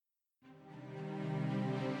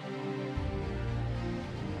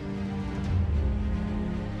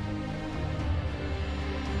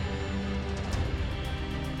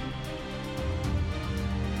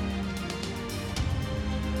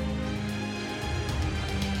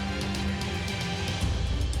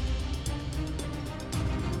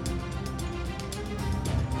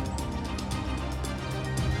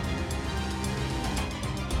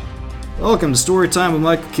Welcome to Storytime with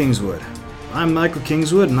Michael Kingswood. I'm Michael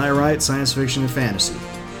Kingswood and I write science fiction and fantasy.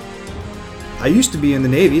 I used to be in the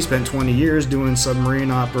Navy, spent 20 years doing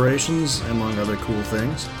submarine operations, among other cool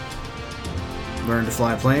things. Learned to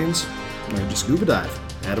fly planes, learned to scuba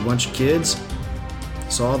dive, had a bunch of kids,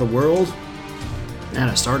 saw the world, and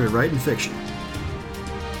I started writing fiction.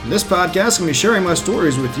 In this podcast, I'm going to be sharing my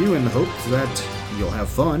stories with you in the hope that you'll have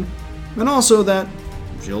fun, and also that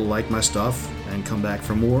you'll like my stuff and come back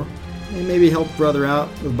for more, and maybe help a brother out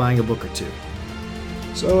with buying a book or two.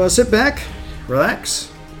 So sit back,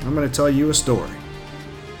 relax, I'm going to tell you a story.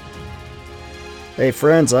 Hey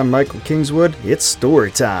friends, I'm Michael Kingswood. It's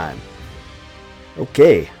story time.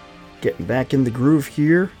 Okay, getting back in the groove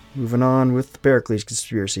here, moving on with the Pericles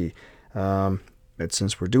conspiracy. But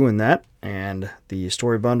since we're doing that, and the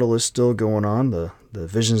story bundle is still going on, the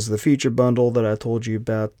Visions of the Future bundle that I told you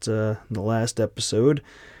about in the last episode,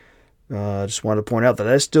 I just wanted to point out that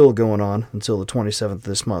that's still going on until the 27th of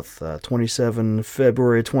this month. 27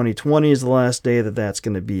 February 2020 is the last day that that's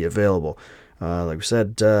going to be available. Like we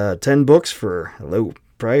said, 10 books for a low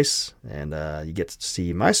price, and you get to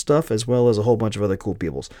see my stuff as well as a whole bunch of other cool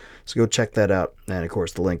people's. So go check that out, and of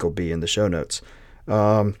course the link will be in the show notes.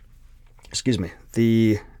 Excuse me.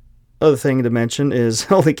 The other thing to mention is,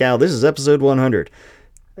 holy cow, this is episode 100.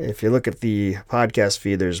 If you look at the podcast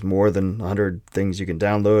feed, there's more than 100 things you can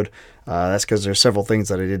download. That's because there's several things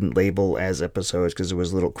that I didn't label as episodes because it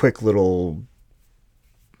was quick little,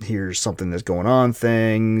 here's something that's going on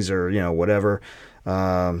things, or, whatever.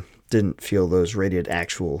 Didn't feel those rated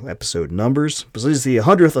actual episode numbers. But this is the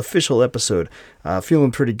 100th official episode.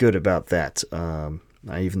 Feeling pretty good about that.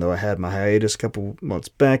 Even though I had my hiatus a couple months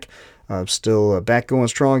back, I'm still back going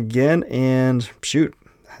strong again. And shoot,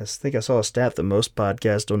 I think I saw a stat that most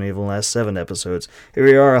podcasts don't even last 7 episodes. Here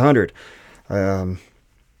we are, 100.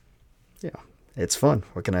 It's fun.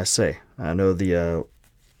 What can I say? I know the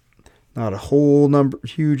not a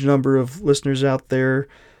huge number of listeners out there,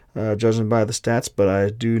 judging by the stats, but I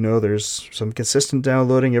do know there's some consistent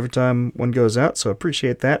downloading every time one goes out, so I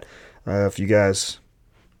appreciate that. If you guys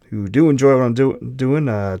who do enjoy what I'm doing,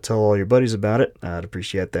 tell all your buddies about it. I'd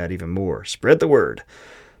appreciate that even more. Spread the word.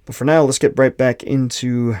 But for now, let's get right back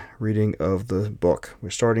into reading of the book. We're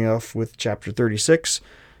starting off with chapter 36,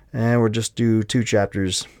 and we'll just do 2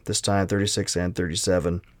 chapters this time, 36 and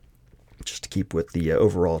 37, just to keep with the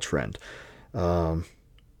overall trend.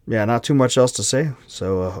 Not too much else to say,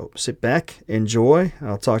 so sit back, enjoy.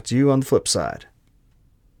 I'll talk to you on the flip side.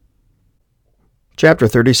 Chapter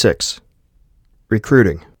 36.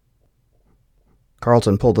 Recruiting.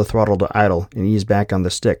 Carlton pulled the throttle to idle and eased back on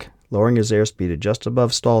the stick, lowering his airspeed to just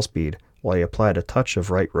above stall speed while he applied a touch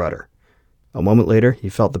of right rudder. A moment later, he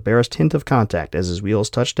felt the barest hint of contact as his wheels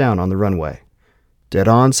touched down on the runway. Dead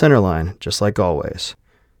on centerline, just like always.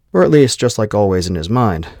 Or at least just like always in his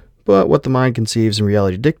mind. But what the mind conceives and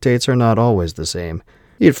reality dictates are not always the same.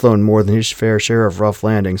 He had flown more than his fair share of rough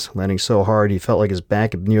landings, landing so hard he felt like his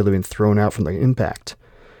back had nearly been thrown out from the impact.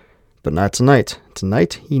 But not tonight.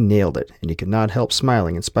 Tonight, he nailed it, and he could not help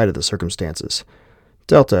smiling in spite of the circumstances.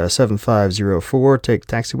 Delta 7504, take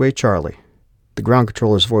taxiway Charlie. The ground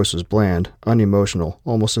controller's voice was bland, unemotional,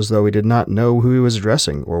 almost as though he did not know who he was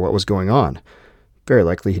addressing or what was going on. Very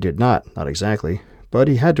likely he did not exactly, but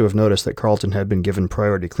he had to have noticed that Carlton had been given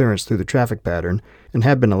priority clearance through the traffic pattern and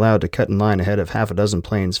had been allowed to cut in line ahead of half a dozen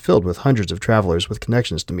planes filled with hundreds of travelers with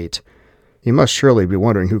connections to meet. He must surely be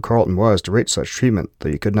wondering who Carlton was to rate such treatment, though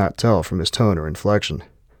you could not tell from his tone or inflection.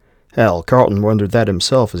 Hell, Carlton wondered that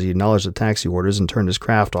himself as he acknowledged the taxi orders and turned his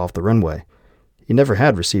craft off the runway. He never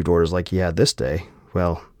had received orders like he had this day.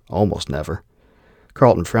 Well, almost never.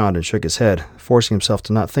 Carlton frowned and shook his head, forcing himself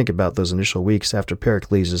to not think about those initial weeks after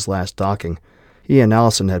Pericles' last docking. He and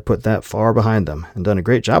Allison had put that far behind them, and done a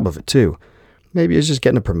great job of it, too. Maybe he was just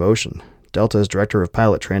getting a promotion. Delta's director of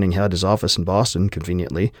pilot training had his office in Boston,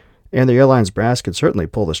 conveniently, and the airline's brass could certainly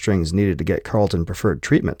pull the strings needed to get Carlton preferred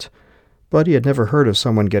treatment. But he had never heard of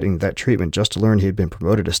someone getting that treatment just to learn he had been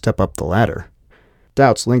promoted a step up the ladder.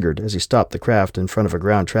 Doubts lingered as he stopped the craft in front of a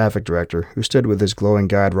ground traffic director who stood with his glowing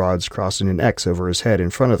guide rods crossing an X over his head in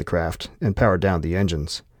front of the craft and powered down the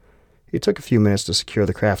engines. He took a few minutes to secure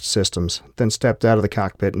the craft's systems, then stepped out of the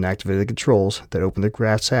cockpit and activated the controls that opened the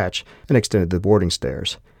craft's hatch and extended the boarding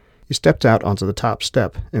stairs. He stepped out onto the top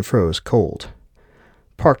step and froze cold.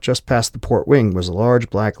 Parked just past the port wing was a large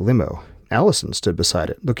black limo. Allison stood beside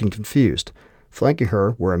it, looking confused. Flanking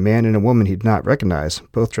her were a man and a woman he'd not recognized,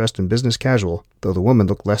 both dressed in business casual, though the woman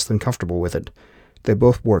looked less than comfortable with it. They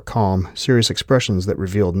both wore calm, serious expressions that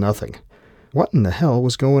revealed nothing. What in the hell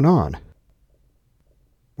was going on?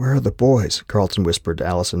 "Where are the boys?" Carlton whispered to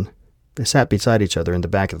Allison. They sat beside each other in the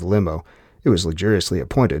back of the limo. It was luxuriously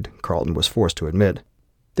appointed, Carlton was forced to admit.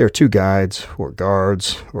 Their two guides, or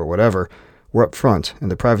guards, or whatever, were up front,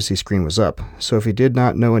 and the privacy screen was up, so if he did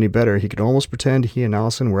not know any better, he could almost pretend he and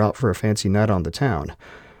Allison were out for a fancy night on the town.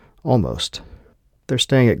 Almost. "They're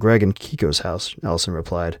staying at Greg and Kiko's house," Allison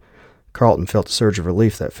replied. Carlton felt a surge of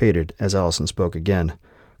relief that faded as Allison spoke again.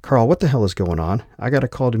 "Carl, what the hell is going on? I got a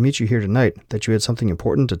call to meet you here tonight. That you had something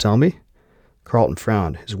important to tell me?" Carlton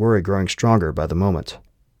frowned, his worry growing stronger by the moment.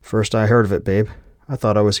 "First I heard of it, babe. I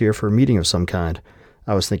thought I was here for a meeting of some kind.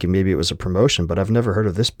 I was thinking maybe it was a promotion, but I've never heard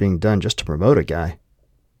of this being done just to promote a guy."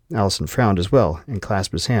 Allison frowned as well and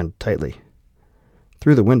clasped his hand tightly.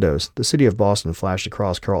 Through the windows, the city of Boston flashed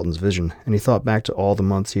across Carlton's vision, and he thought back to all the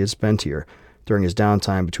months he had spent here, during his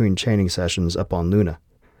downtime between training sessions up on Luna.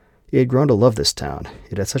 He had grown to love this town.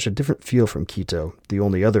 It had such a different feel from Quito, the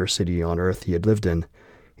only other city on Earth he had lived in.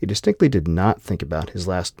 He distinctly did not think about his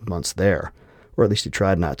last months there, or at least he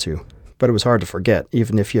tried not to. But it was hard to forget,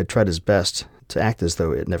 even if he had tried his best to act as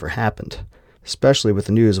though it never happened. Especially with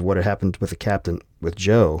the news of what had happened with the captain, with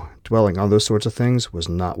Joe, dwelling on those sorts of things was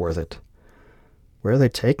not worth it. Where are they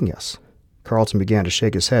taking us? Carlton began to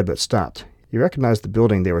shake his head, but stopped. He recognized the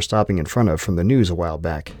building they were stopping in front of from the news a while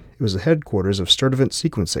back. It was the headquarters of Sturdivant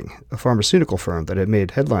Sequencing, a pharmaceutical firm that had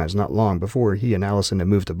made headlines not long before he and Allison had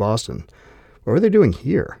moved to Boston. What were they doing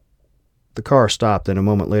here? The car stopped, and a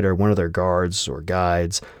moment later one of their guards, or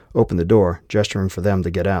guides, opened the door, gesturing for them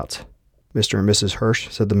to get out. "Mr. and Mrs. Hirsch,"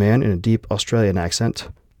 said the man in a deep Australian accent.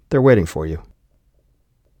 "They're waiting for you."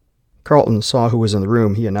 Carlton saw who was in the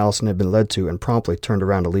room he and Allison had been led to and promptly turned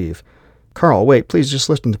around to leave. "Carl, wait, please just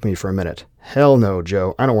listen to me for a minute." "Hell no,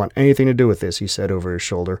 Joe. I don't want anything to do with this," he said over his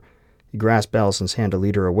shoulder. He grasped Allison's hand to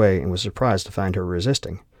lead her away and was surprised to find her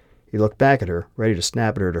resisting. He looked back at her, ready to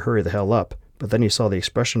snap at her to hurry the hell up, but then he saw the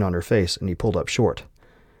expression on her face and he pulled up short.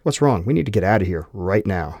 "What's wrong? We need to get out of here, right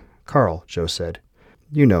now." "Carl," Joe said.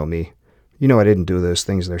 "You know me. You know I didn't do those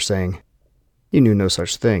things they're saying." He knew no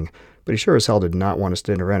such thing, but he sure as hell did not want to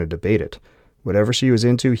stand around and debate it. Whatever she was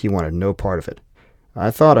into, he wanted no part of it. "I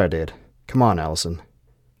thought I did. Come on, Allison."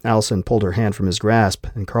 Allison pulled her hand from his grasp,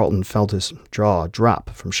 and Carlton felt his jaw drop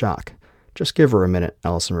from shock. "Just give her a minute,"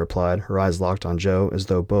 Allison replied, her eyes locked on Joe, as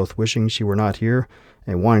though both wishing she were not here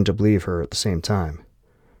and wanting to believe her at the same time.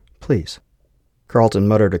 "Please." Carlton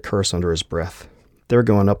muttered a curse under his breath. They were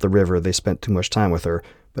going up the river. They spent too much time with her,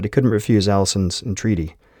 but he couldn't refuse Allison's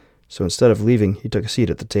entreaty. So instead of leaving, he took a seat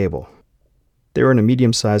at the table. They were in a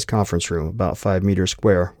medium-sized conference room, about 5 meters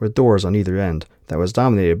square, with doors on either end, that was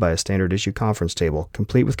dominated by a standard-issue conference table,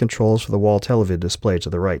 complete with controls for the wall television display to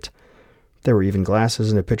the right. There were even glasses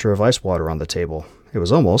and a pitcher of ice water on the table. It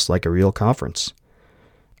was almost like a real conference.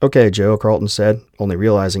 "Okay, Joe," Carlton said, only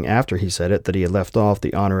realizing after he said it that he had left off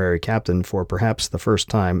the honorary captain for perhaps the first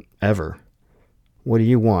time ever. "What do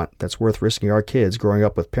you want that's worth risking our kids growing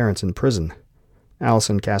up with parents in prison?"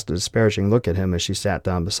 Allison cast a disparaging look at him as she sat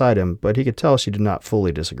down beside him, but he could tell she did not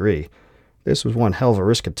fully disagree. This was one hell of a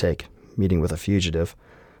risk to take, meeting with a fugitive.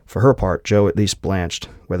 For her part, Joe at least blanched.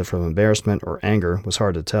 Whether from embarrassment or anger was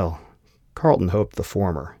hard to tell. Carlton hoped the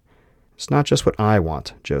former. "It's not just what I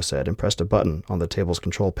want," Joe said, and pressed a button on the table's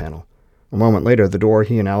control panel. A moment later, the door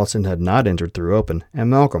he and Allison had not entered threw open, and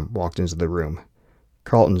Malcolm walked into the room.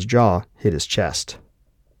 Carlton's jaw hit his chest.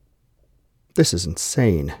 "This is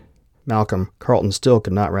insane." Malcolm, Carlton still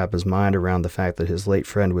could not wrap his mind around the fact that his late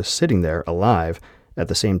friend was sitting there, alive, at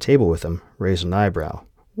the same table with him, raised an eyebrow.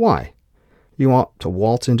 "Why?" "You want to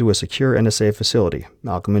waltz into a secure NSA facility."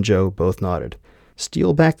 Malcolm and Joe both nodded.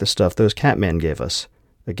 "Steal back the stuff those Catmen gave us."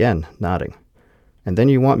 Again, nodding. "And then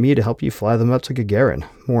you want me to help you fly them up to Gagarin."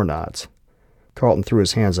 More nods. Carlton threw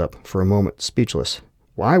his hands up, for a moment speechless.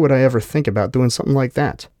 "Why would I ever think about doing something like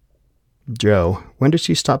that?" Joe, when did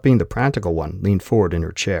she stop being the practical one, leaned forward in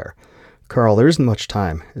her chair. "Carl, there isn't much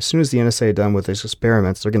time. As soon as the NSA are done with these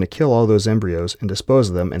experiments, they're going to kill all those embryos and dispose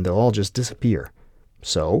of them, and they'll all just disappear."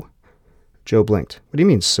 "So?" Joe blinked. "What do you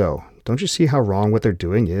mean, so? Don't you see how wrong what they're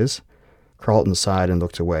doing is?" Carlton sighed and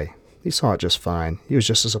looked away. He saw it just fine. He was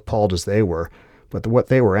just as appalled as they were, but what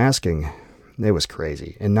they were asking, it was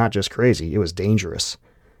crazy. And not just crazy, it was dangerous.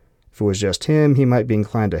 If it was just him, he might be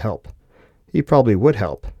inclined to help. He probably would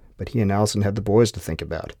help, but he and Allison had the boys to think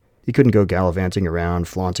about. He couldn't go gallivanting around,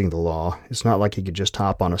 flaunting the law. It's not like he could just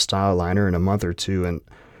hop on a Styleliner in a month or two and...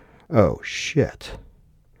 Oh, shit.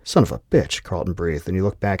 "Son of a bitch," Carlton breathed, and he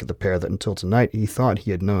looked back at the pair that until tonight he thought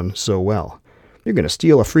he had known so well. "You're going to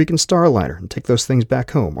steal a freaking Starliner and take those things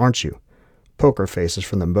back home, aren't you?" Poker faces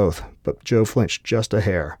from them both, but Joe flinched just a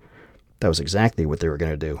hair. That was exactly what they were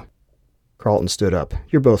going to do. Carlton stood up.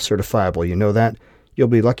 "You're both certifiable, you know that? You'll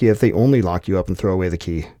be lucky if they only lock you up and throw away the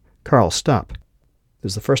key. "Carl, stop." It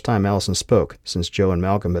was the first time Allison spoke since Joe and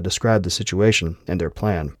Malcolm had described the situation and their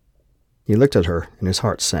plan. He looked at her, and his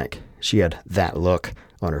heart sank. She had that look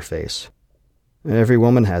on her face. Every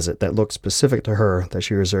woman has it, that look specific to her that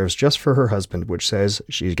she reserves just for her husband, which says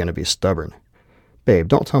she's going to be stubborn. "Babe,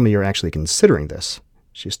 don't tell me you're actually considering this."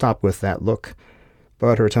 She stopped with that look,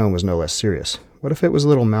 but her tone was no less serious. What if it was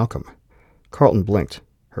little Malcolm? Carlton blinked.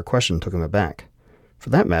 Her question took him aback. For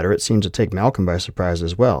that matter, it seemed to take Malcolm by surprise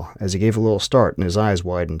as well, as he gave a little start and his eyes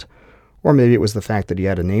widened. Or maybe it was the fact that he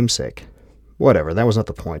had a namesake. Whatever, that was not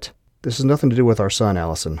the point. This has nothing to do with our son,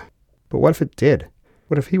 Allison. But what if it did?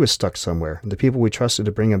 What if he was stuck somewhere, and the people we trusted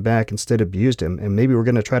to bring him back instead abused him, and maybe were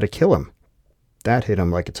going to try to kill him? That hit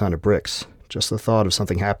him like a ton of bricks. Just the thought of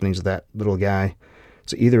something happening to that little guy,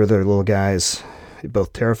 to either of their little guys, it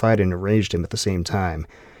both terrified and enraged him at the same time.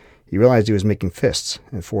 He realized he was making fists,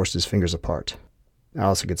 and forced his fingers apart.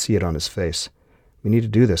 Allison could see it on his face. "We need to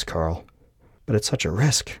do this, Carl." "But it's such a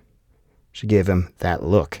risk." She gave him that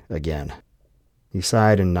look again. He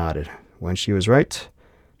sighed and nodded. When she was right,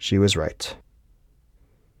 she was right.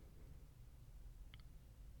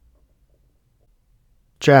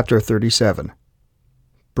 Chapter 37.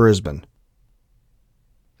 Brisbane.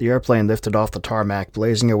 The airplane lifted off the tarmac,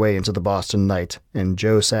 blazing away into the Boston night, and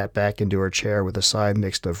Joe sat back into her chair with a sigh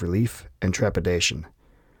mixed of relief and trepidation.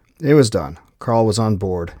 It was done. Carl was on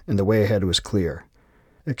board, and the way ahead was clear.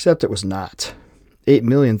 Except it was not. 8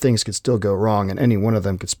 million things could still go wrong, and any one of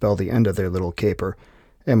them could spell the end of their little caper,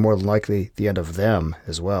 and more than likely the end of them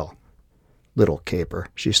as well. Little caper,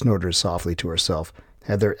 she snorted softly to herself.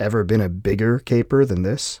 Had there ever been a bigger caper than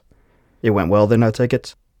this? It went well then, I take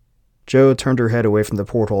it? Joe turned her head away from the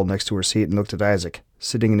porthole next to her seat and looked at Isaac,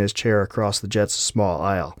 sitting in his chair across the jet's small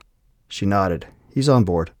aisle. She nodded. "He's on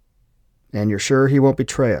board." "And you're sure he won't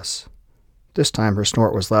betray us?" This time her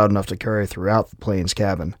snort was loud enough to carry throughout the plane's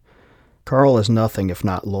cabin. Carl is nothing if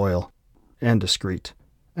not loyal. And discreet.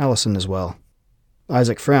 Allison as well.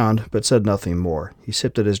 Isaac frowned, but said nothing more. He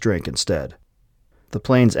sipped at his drink instead. The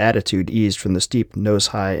plane's attitude eased from the steep,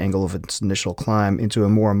 nose-high angle of its initial climb into a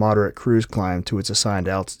more moderate cruise climb to its assigned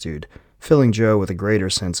altitude, filling Joe with a greater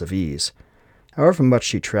sense of ease. However much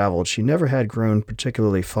she traveled, she never had grown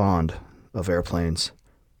particularly fond of airplanes.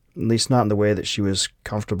 At least not in the way that she was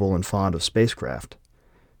comfortable and fond of spacecraft.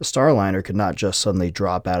 A starliner could not just suddenly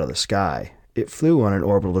drop out of the sky. It flew on an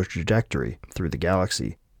orbital trajectory through the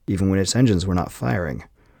galaxy, even when its engines were not firing.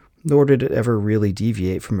 Nor did it ever really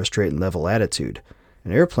deviate from a straight and level attitude.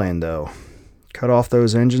 An airplane, though, cut off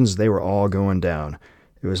those engines, they were all going down.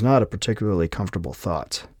 It was not a particularly comfortable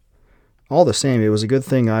thought. All the same, it was a good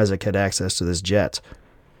thing Isaac had access to this jet.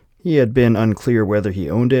 He had been unclear whether he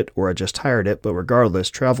owned it or had just hired it, but regardless,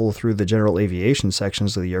 travel through the general aviation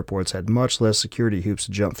sections of the airports had much less security hoops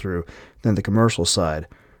to jump through than the commercial side,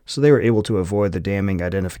 so they were able to avoid the damning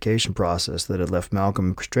identification process that had left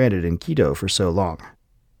Malcolm stranded in Quito for so long.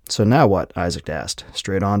 "So now what?" Isaac asked.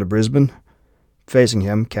 "Straight on to Brisbane?" Facing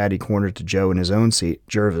him, caddy-cornered to Joe in his own seat,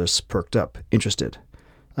 Jervis perked up, interested.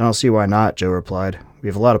 "I don't see why not," Joe replied. "We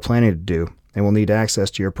have a lot of planning to do, and we'll need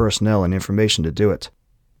access to your personnel and information to do it."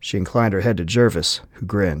 She inclined her head to Jervis, who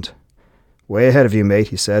grinned. "Way ahead of you, mate,"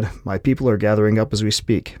 he said. "My people are gathering up as we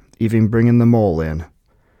speak, even bringing the mole in."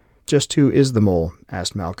 "Just who is the mole?"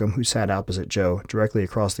 asked Malcolm, who sat opposite Joe, directly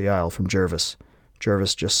across the aisle from Jervis.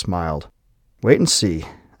 Jervis just smiled. "Wait and see.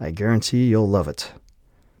 I guarantee you'll love it."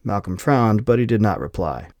 Malcolm frowned, but he did not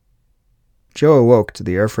reply. Joe awoke to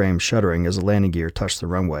the airframe shuddering as the landing gear touched the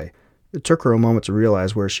runway. It took her a moment to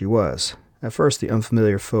realize where she was. At first, the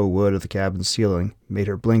unfamiliar faux wood of the cabin ceiling made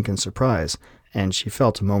her blink in surprise, and she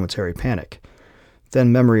felt a momentary panic.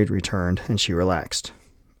 Then memory returned, and she relaxed.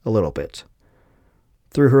 A little bit.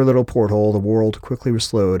 Through her little porthole, the world quickly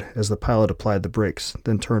slowed as the pilot applied the brakes,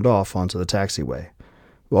 then turned off onto the taxiway.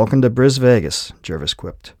 "Welcome to Bris Vegas," Jervis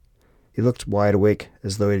quipped. He looked wide awake,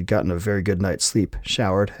 as though he had gotten a very good night's sleep,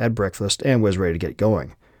 showered, had breakfast, and was ready to get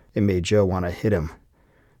going. It made Joe want to hit him.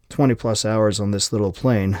 20-plus hours on this little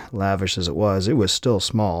plane, lavish as it was still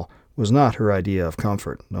small, was not her idea of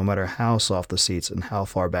comfort, no matter how soft the seats and how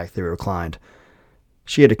far back they reclined.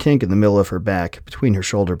 She had a kink in the middle of her back, between her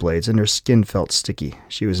shoulder blades, and her skin felt sticky.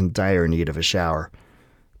 She was in dire need of a shower.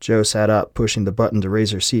 Joe sat up, pushing the button to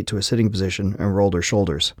raise her seat to a sitting position, and rolled her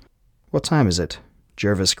shoulders. "What time is it?"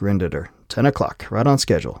 Jervis grinned at her. 10 o'clock, right on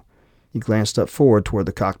schedule. He glanced up forward toward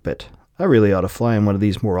the cockpit. "I really ought to fly in one of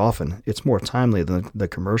these more often. It's more timely than the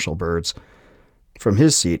commercial birds." From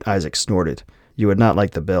his seat, Isaac snorted. "You would not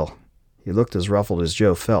like the bill." He looked as ruffled as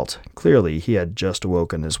Joe felt. Clearly, he had just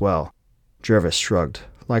awoken as well. Jervis shrugged.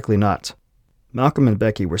 "Likely not." Malcolm and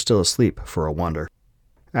Becky were still asleep, for a wonder.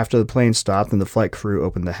 After the plane stopped and the flight crew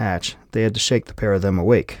opened the hatch, they had to shake the pair of them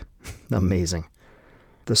awake. Amazing.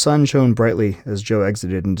 The sun shone brightly as Joe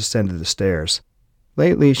exited and descended the stairs.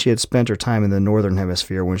 Lately, she had spent her time in the northern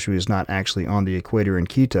hemisphere when she was not actually on the equator in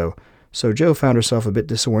Quito, so Joe found herself a bit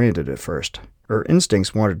disoriented at first. Her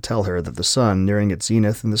instincts wanted to tell her that the sun, nearing its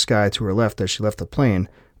zenith in the sky to her left as she left the plane,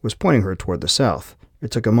 was pointing her toward the south.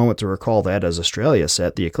 It took a moment to recall that as Australia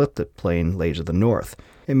set, the ecliptic plane lay to the north.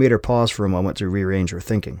 It made her pause for a moment to rearrange her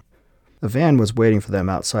thinking. A van was waiting for them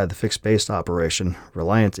outside the fixed-base operation,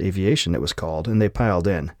 Reliant Aviation it was called, and they piled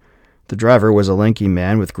in. The driver was a lanky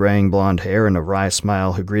man with graying blonde hair and a wry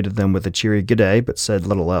smile who greeted them with a cheery "G'day," but said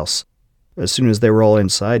little else. As soon as they were all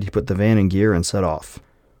inside, he put the van in gear and set off.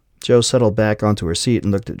 Joe settled back onto her seat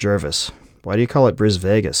and looked at Jervis. "Why do you call it Bris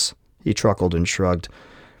Vegas?" He chuckled and shrugged.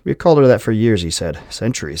 "We've called her that for years," he said.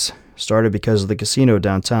 "Centuries. Started because of the casino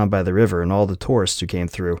downtown by the river and all the tourists who came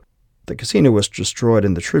through. The casino was destroyed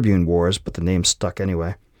in the Tribune Wars, but the name stuck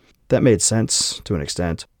anyway." That made sense, to an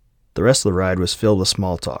extent. The rest of the ride was filled with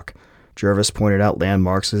small talk. Jervis pointed out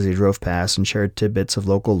landmarks as he drove past and shared tidbits of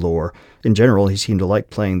local lore. In general, he seemed to like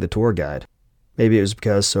playing the tour guide. Maybe it was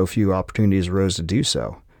because so few opportunities arose to do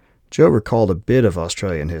so. Joe recalled a bit of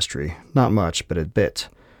Australian history. Not much, but a bit.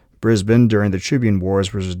 Brisbane, during the Tribune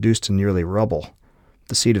Wars, was reduced to nearly rubble.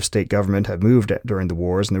 The seat of state government had moved during the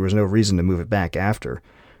wars, and there was no reason to move it back after.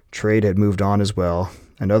 Trade had moved on as well,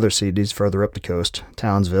 and other cities further up the coast,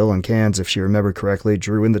 Townsville and Cairns, if she remembered correctly,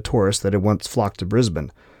 drew in the tourists that had once flocked to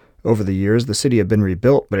Brisbane. Over the years, the city had been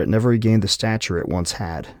rebuilt, but it never regained the stature it once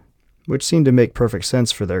had, which seemed to make perfect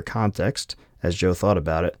sense for their context, as Joe thought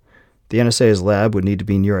about it. The NSA's lab would need to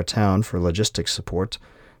be near a town for logistics support,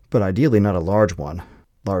 but ideally not a large one.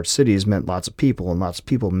 Large cities meant lots of people, and lots of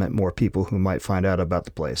people meant more people who might find out about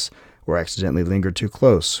the place, or accidentally linger too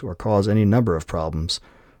close, or cause any number of problems.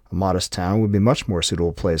 A modest town would be a much more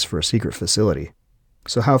suitable place for a secret facility.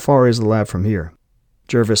 "So how far is the lab from here?"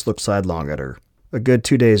 Jervis looked sidelong at her. "A good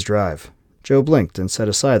 2 days' drive." Joe blinked and set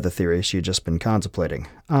aside the theory she had just been contemplating.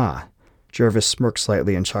 "Ah." Jervis smirked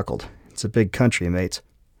slightly and chuckled. "It's a big country, mate."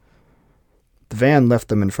 The van left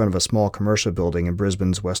them in front of a small commercial building in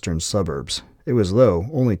Brisbane's western suburbs. It was low,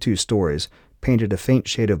 only 2 stories, painted a faint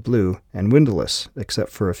shade of blue, and windowless,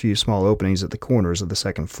 except for a few small openings at the corners of the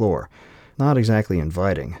second floor. Not exactly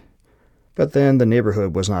inviting. But then the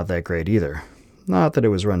neighborhood was not that great either. Not that it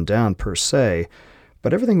was run down per se,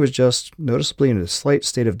 but everything was just noticeably in a slight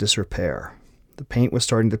state of disrepair. The paint was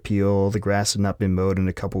starting to peel, the grass had not been mowed in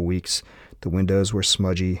a couple weeks, the windows were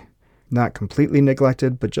smudgy. Not completely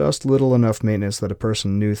neglected, but just little enough maintenance that a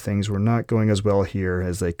person knew things were not going as well here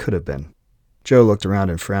as they could have been. Joe looked around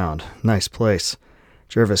and frowned. Nice place.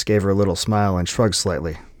 Jervis gave her a little smile and shrugged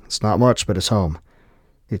slightly. It's not much, but it's home.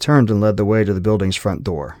 He turned and led the way to the building's front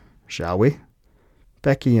door. Shall we?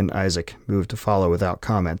 Becky and Isaac moved to follow without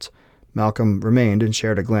comment. Malcolm remained and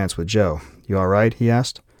shared a glance with Joe. You all right? He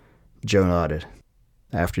asked. Joe nodded.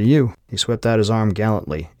 After you. He swept out his arm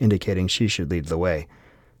gallantly, indicating she should lead the way.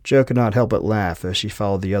 Joe could not help but laugh as she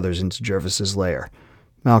followed the others into Jervis's lair.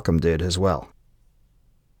 Malcolm did as well.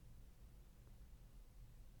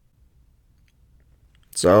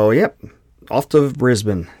 So, yep, off to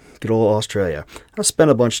Brisbane, good old Australia. I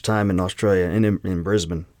spent a bunch of time in Australia, and in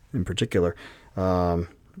Brisbane in particular.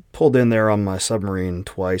 Pulled in there on my submarine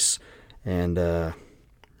twice, and some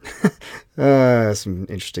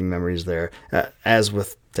interesting memories there. As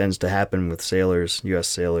tends to happen with sailors, U.S.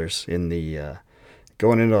 sailors, in the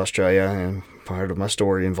going into Australia, and part of my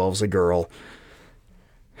story involves a girl.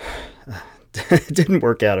 It didn't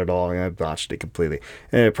work out at all. I botched it completely.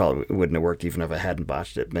 And it probably wouldn't have worked even if I hadn't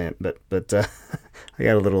botched it, man. But I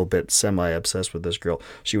got a little bit semi-obsessed with this girl.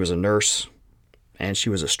 She was a nurse, and she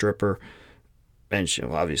was a stripper, and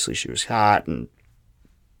obviously she was hot and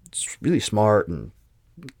really smart, and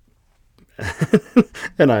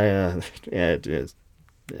and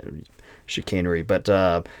chicanery. But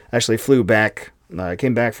actually flew back. I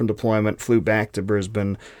came back from deployment, flew back to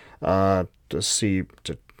Brisbane to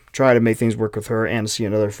try to make things work with her and to see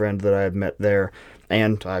another friend that I had met there.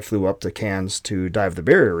 And I flew up to Cairns to dive the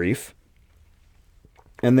barrier reef.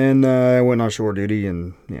 And then I went on shore duty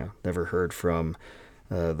and never heard from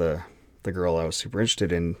the girl I was super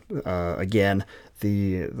interested in again.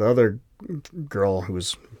 The other girl who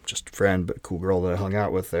was just a friend but cool girl that I hung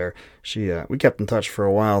out with there, we kept in touch for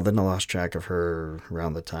a while. Then I lost track of her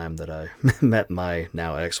around the time that I met my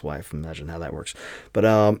now ex-wife. Imagine how that works.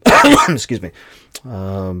 But excuse me.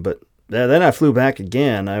 But then I flew back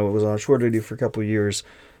again. I was on shore duty for a couple of years,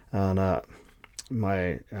 and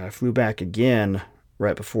I flew back again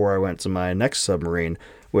right before I went to my next submarine,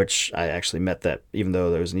 which I actually met that, even though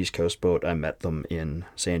there was an East Coast boat, I met them in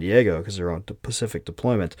San Diego because they're on the Pacific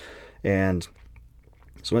deployment. And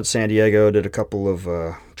so I went to San Diego, did a couple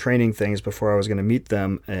of training things before I was going to meet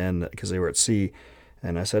them, and because they were at sea.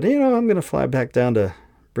 And I said, I'm going to fly back down to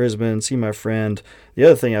Brisbane, see my friend. The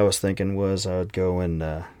other thing I was thinking was I would go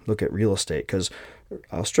and look at real estate, because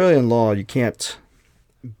Australian law, you can't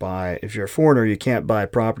buy, if you're a foreigner, you can't buy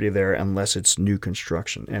property there unless it's new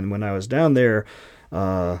construction. And when I was down there,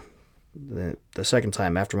 the second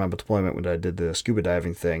time after my deployment, when I did the scuba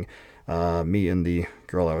diving thing, me and the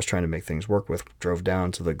girl I was trying to make things work with drove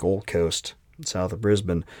down to the Gold Coast south of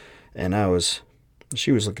Brisbane, and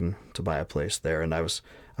she was looking to buy a place there, and I was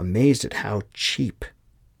amazed at how cheap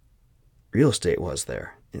real estate was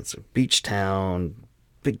there. It's a beach town,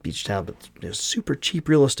 big beach town, but it's super cheap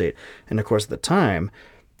real estate. And of course, at the time,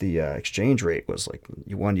 the exchange rate was like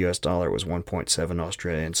 $1 was 1.7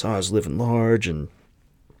 Australian. So I was living large and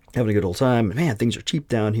having a good old time. And man, things are cheap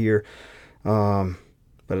down here. But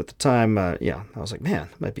at the time, I was like, man,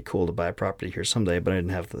 it might be cool to buy a property here someday. But I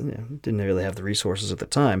didn't really have the resources at the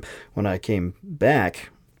time. When I came back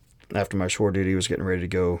after my shore duty was getting ready to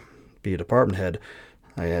go be a department head,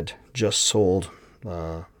 I had just sold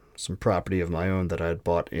some property of my own that I had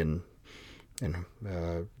bought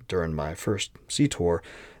during my first sea tour,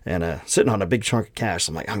 and sitting on a big chunk of cash.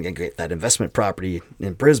 I'm like, I'm going to get that investment property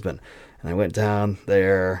in Brisbane. And I went down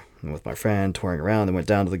there with my friend, touring around, and went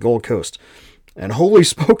down to the Gold Coast. And holy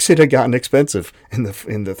smokes, it had gotten expensive in the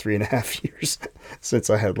 3.5 years since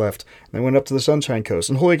I had left. And I went up to the Sunshine Coast,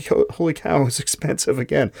 and holy cow, it was expensive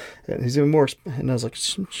again. And it's even more. And I was like,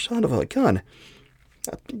 son of a gun.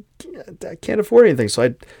 I can't afford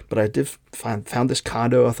anything. But I did found this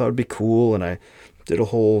condo I thought would be cool, and I did a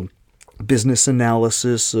whole business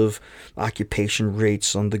analysis of occupation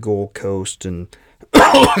rates on the Gold Coast and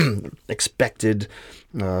expected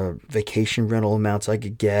vacation rental amounts I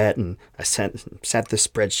could get, and I sat this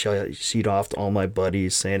spreadsheet off to all my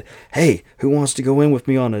buddies saying, hey, who wants to go in with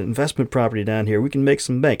me on an investment property down here? We can make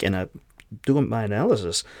some bank. And doing my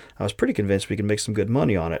analysis, I was pretty convinced we could make some good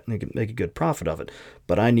money on it and could make a good profit of it.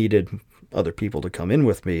 But I needed other people to come in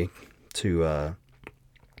with me to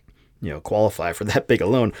qualify for that big a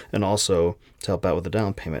loan, and also to help out with the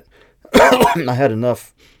down payment. I had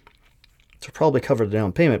enough to probably cover the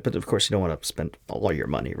down payment, but of course you don't want to spend all your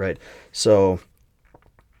money, right? So,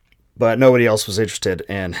 but nobody else was interested,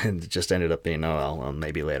 and it just ended up being,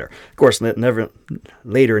 maybe later. Of course, never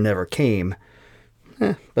came.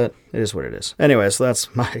 But it is what it is. Anyway, so that's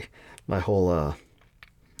my whole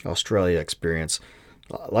Australia experience.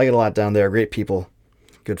 I like it a lot down there. Great people,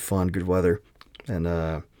 good fun, good weather,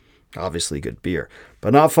 and obviously good beer.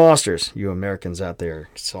 But not Foster's, you Americans out there.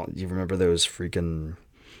 So you remember those freaking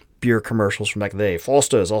beer commercials from back in the day?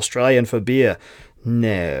 Foster's, Australian for beer.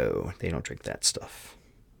 No, they don't drink that stuff.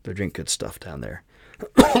 They drink good stuff down there.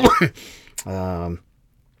 And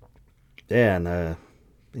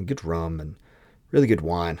good rum and really good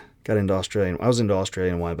wine. I was into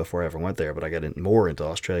Australian wine before I ever went there, but I got more into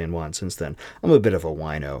Australian wine since then. I'm a bit of a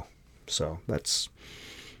wino, so that's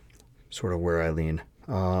sort of where I lean.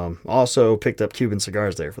 Also picked up Cuban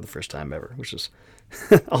cigars there for the first time ever, which is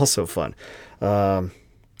also fun.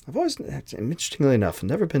 I've always, interestingly enough,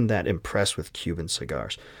 never been that impressed with Cuban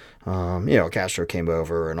cigars. Castro came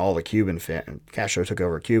over, and all the Castro took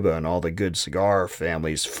over Cuba, and all the good cigar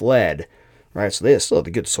families fled. Right, so they still had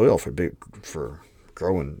the good soil for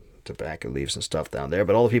growing tobacco leaves and stuff down there,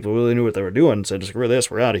 but all the people really knew what they were doing, so just screw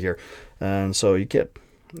this, we're out of here. And so you get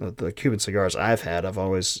the Cuban cigars I've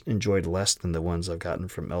always enjoyed less than the ones I've gotten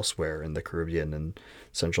from elsewhere in the Caribbean and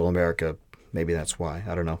Central America. Maybe that's why,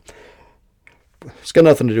 I don't know. It's got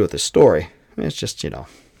nothing to do with this story. It's just,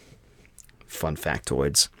 fun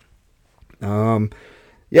factoids.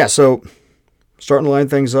 So starting to line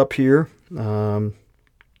things up here.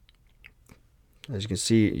 As you can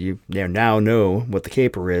see, you now know what the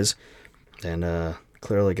caper is, and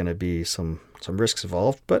clearly going to be some risks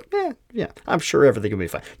involved, but I'm sure everything will be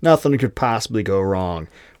fine. Nothing could possibly go wrong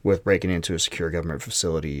with breaking into a secure government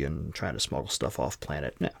facility and trying to smuggle stuff off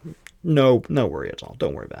planet. No worry at all.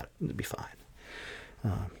 Don't worry about it. It'll be fine.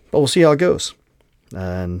 But we'll see how it goes.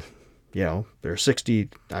 And, there are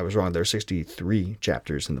 63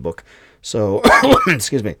 chapters in the book. So,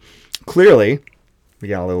 excuse me. Clearly, we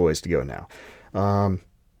got a little ways to go now.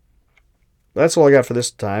 That's all I got for this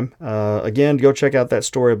time. Again, go check out that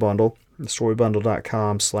story bundle,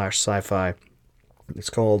 storybundle.com/sci-fi. It's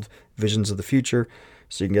called Visions of the Future.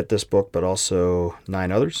 So you can get this book, but also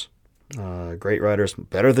 9 others. Great writers,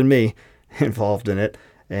 better than me, involved in it.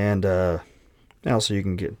 And And also, you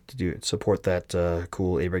can support that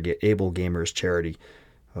cool Able Gamers charity,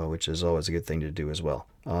 which is always a good thing to do as well.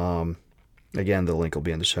 Again, the link will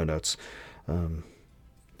be in the show notes.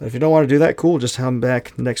 But if you don't want to do that, cool, just come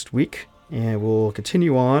back next week, and we'll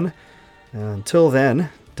continue on. Until then,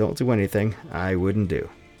 don't do anything I wouldn't do.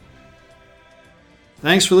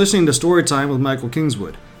 Thanks for listening to Storytime with Michael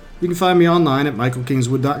Kingswood. You can find me online at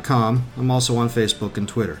michaelkingswood.com. I'm also on Facebook and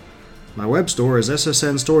Twitter. My web store is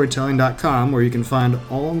ssnstorytelling.com, where you can find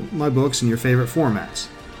all my books in your favorite formats.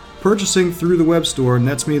 Purchasing through the web store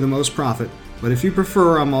nets me the most profit, but if you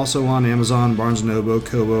prefer, I'm also on Amazon, Barnes & Noble,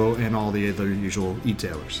 Kobo, and all the other usual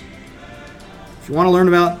e-tailers. If you want to learn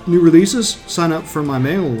about new releases, sign up for my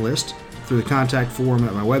mailing list through the contact form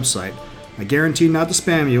at my website. I guarantee not to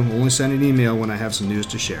spam you, only send an email when I have some news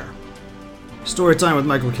to share. Storytime with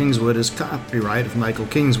Michael Kingswood is copyright of Michael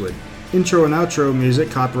Kingswood. Intro and outro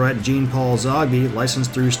music copyright Gene Paul Zogby,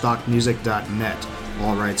 licensed through stockmusic.net.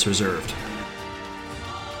 All rights reserved.